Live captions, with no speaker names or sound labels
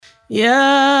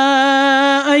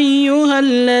يا أيها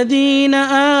الذين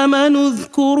آمنوا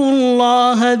اذكروا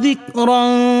الله ذكرا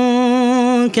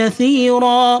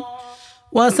كثيرا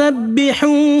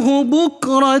وسبحوه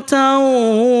بكرة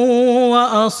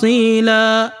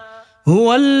وأصيلا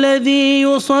هو الذي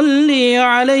يصلي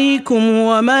عليكم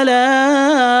وملائكته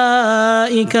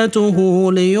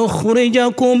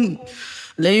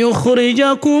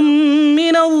ليخرجكم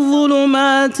من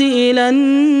الظلمات إلى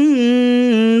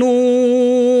النور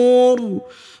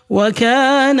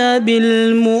وكان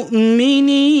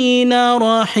بالمؤمنين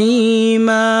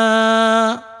رحيما.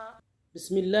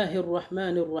 بسم الله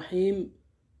الرحمن الرحيم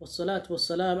والصلاة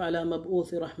والسلام على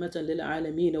مبعوث رحمة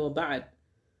للعالمين وبعد.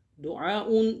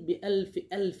 دعاء بألف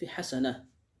ألف حسنة.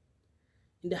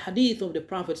 In the hadith of the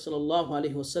Prophet sallallahu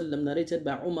alaihi wasallam narrated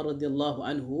by Umar radiallahu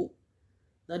anhu,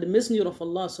 that the Messenger of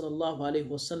Allah sallallahu alaihi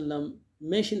wasallam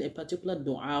mentioned a particular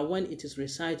dua. When it is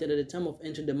recited at the time of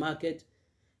entering the market,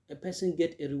 a person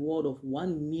get a reward of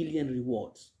 1 million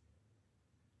rewards.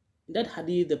 In that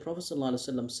hadith, the Prophet sallallahu alaihi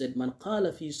wasallam said, "Man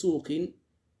qala fi suqin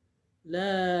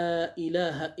la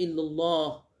ilaha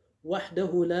illallah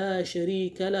wahdahu la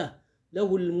sharika lah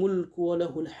له الملك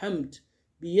وله الحمد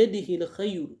بيده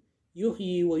الخير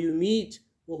يحيي ويميت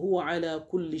وهو على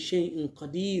كل شيء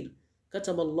قدير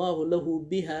كتب الله له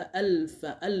بها ألف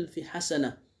ألف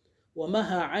حسنة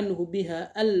ومحى عنه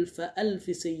بها ألف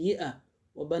ألف سيئة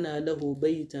وبنى له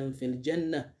بيتا في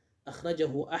الجنة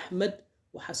أخرجه أحمد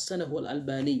وحسنه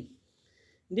الألباني."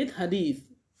 In that hadith,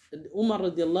 Umar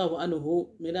radiallahu anhu,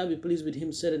 may Allah be pleased with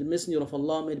him, said, the Messenger of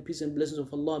Allah, may the peace and blessings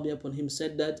of Allah be upon him,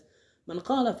 said that Man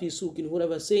qala fi suqin,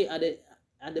 whoever say at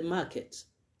the market,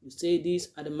 you say this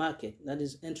at the market, that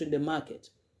is entering the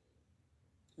market.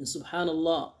 And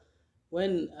subhanallah,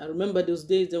 when I remember those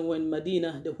days that when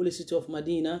Medina, the holy city of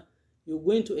Medina, you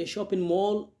go into a shopping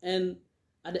mall, and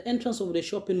at the entrance of the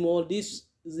shopping mall, this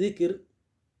zikr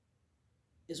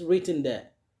is written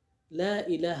there. La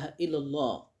ilaha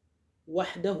illallah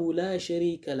wahdahu la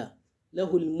sharika lah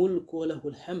lahul mulk wa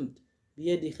lahul hamd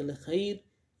biyadihi al-khair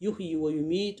yuhyi wa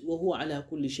yumit wa huwa ala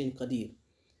kulli shayin qadir.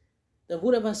 That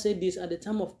whoever said this at the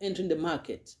time of entering the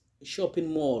market, a shopping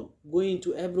mall, going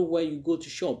to everywhere you go to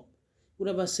shop,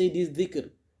 whoever said this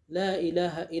dhikr, La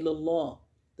ilaha illallah,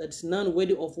 that is none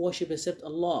worthy of worship except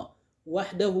Allah,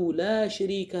 wahdahu la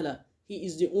sharika lah, He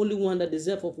is the only one that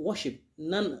deserves of worship,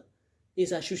 none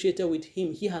is associated with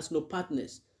Him, He has no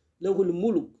partners, lahul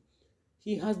mulk,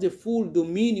 He has the full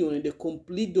dominion and the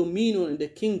complete dominion and the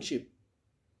kingship,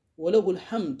 وَلَهُ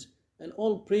الْحَمْدِ, and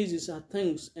all praises are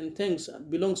thanks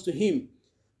belongs to Him.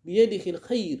 بِيَدِهِ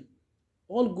الْخَيْرِ,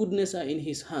 all goodness are in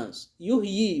His hands.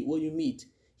 يُحْيِي وَيُمِيتُ,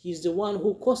 He is the one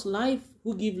who causes life,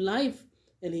 who gives life,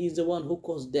 and He is the one who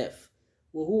causes death.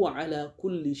 وَهُوَ عَلَى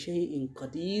كُلِّ شَيْءٍ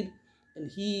قَدِيرٌ,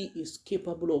 and He is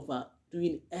capable of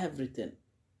doing everything.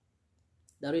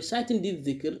 Now reciting this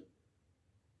dhikr,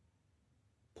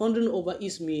 pondering over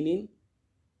its meaning,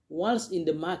 whilst in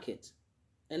the market,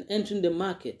 and entering the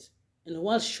market, and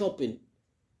while shopping,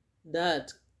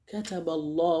 that كَتَبَ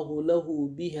اللَّهُ لَهُ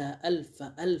بِهَا أَلْفَ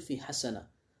أَلْفِ حَسَنَةٍ,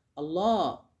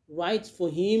 Allah writes for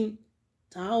him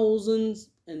thousands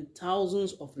and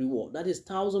thousands of reward. That is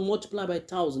 1,000 multiplied by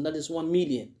 1,000, that is 1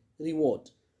 million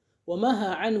reward.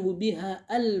 وَمَحَى عَنْهُ بِهَا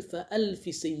أَلْفَ أَلْفِ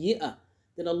سَيِّئَةٍ,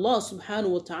 then Allah subhanahu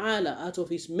wa ta'ala, out of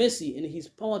His mercy and His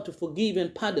power to forgive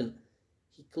and pardon,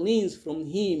 He cleans from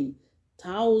him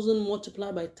 1,000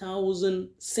 multiplied by 1,000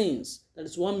 sins, that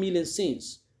is 1 million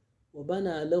sins.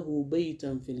 وَبَنَى لَهُ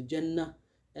بَيْتًا فِي الْجَنَّةِ,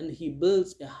 and He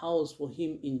builds a house for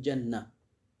him in Jannah.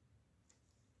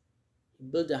 He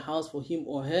builds a house for him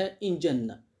or her in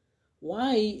Jannah.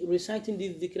 Why reciting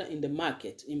this dhikr in the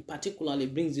market in particular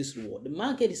brings this reward? The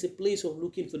market is a place of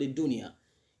looking for the dunya.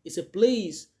 It's a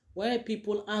place where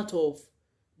people, out of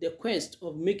the quest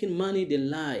of making money, they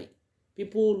lie.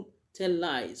 People tell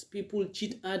lies, people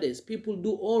cheat others, people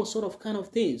do all sort of kind of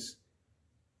things.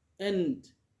 And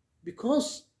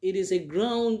because it is a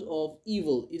ground of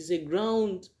evil, it is a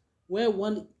ground where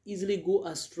one easily go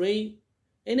astray,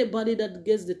 anybody that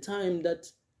gets the time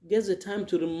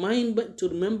to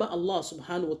remember Allah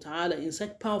subhanahu wa ta'ala in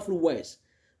such powerful ways,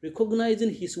 recognizing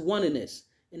His oneness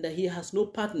and that He has no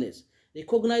partners,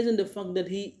 recognizing the fact that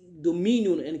His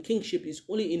dominion and kingship is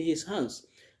only in His hands,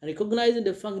 and recognizing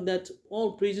the fact that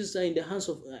all praises are in the hands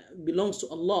of belongs to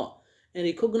Allah, and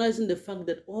recognizing the fact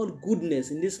that all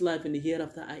goodness in this life and the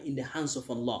hereafter are in the hands of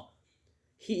Allah.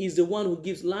 He is the one who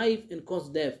gives life and causes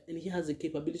death, and He has the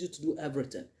capability to do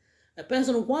everything. A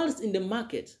person, whilst in the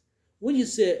market, when you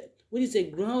say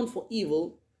ground for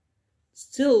evil,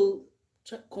 still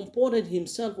comported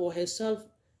himself or herself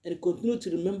and continue to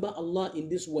remember Allah in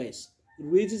these ways.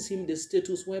 raises him the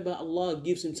status whereby Allah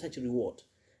gives him such a reward.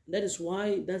 That is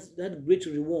why that great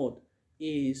reward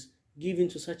is given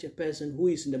to such a person who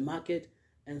is in the market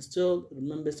and still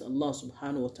remembers Allah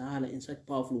subhanahu wa ta'ala in such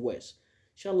powerful ways.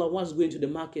 Inshallah, once going to the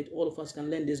market, all of us can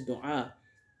learn this dua.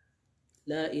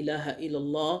 La ilaha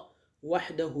illallah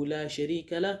wahdahu la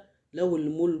sharika la lahul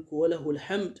mulku wa lahul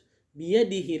hamd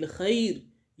biyadihi al-khair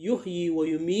yuhyi wa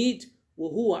yumit wa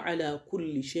huwa ala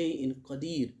kulli shay'in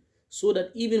qadir. So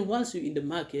that even once you're in the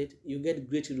market, you get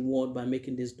great reward by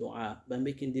making this dua, by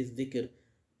making this dhikr.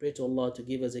 Pray to Allah to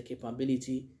give us the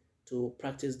capability to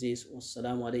practice this.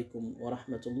 Wassalamu alaikum wa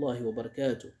rahmatullahi wa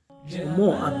barakatuh. For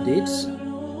more updates,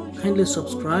 kindly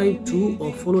subscribe to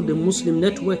or follow the Muslim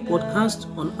Network podcast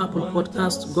on Apple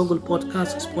Podcasts, Google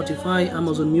Podcasts, Spotify,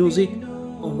 Amazon Music,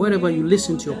 or wherever you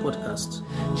listen to your podcasts.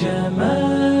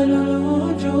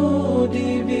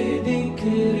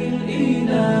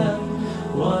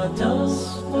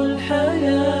 وتصفو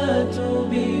الحياة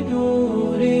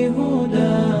بنور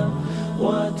هدى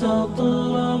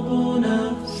وتطلب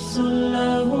نفس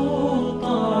له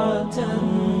طاعة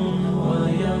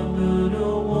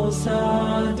ويبلغ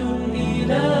سعد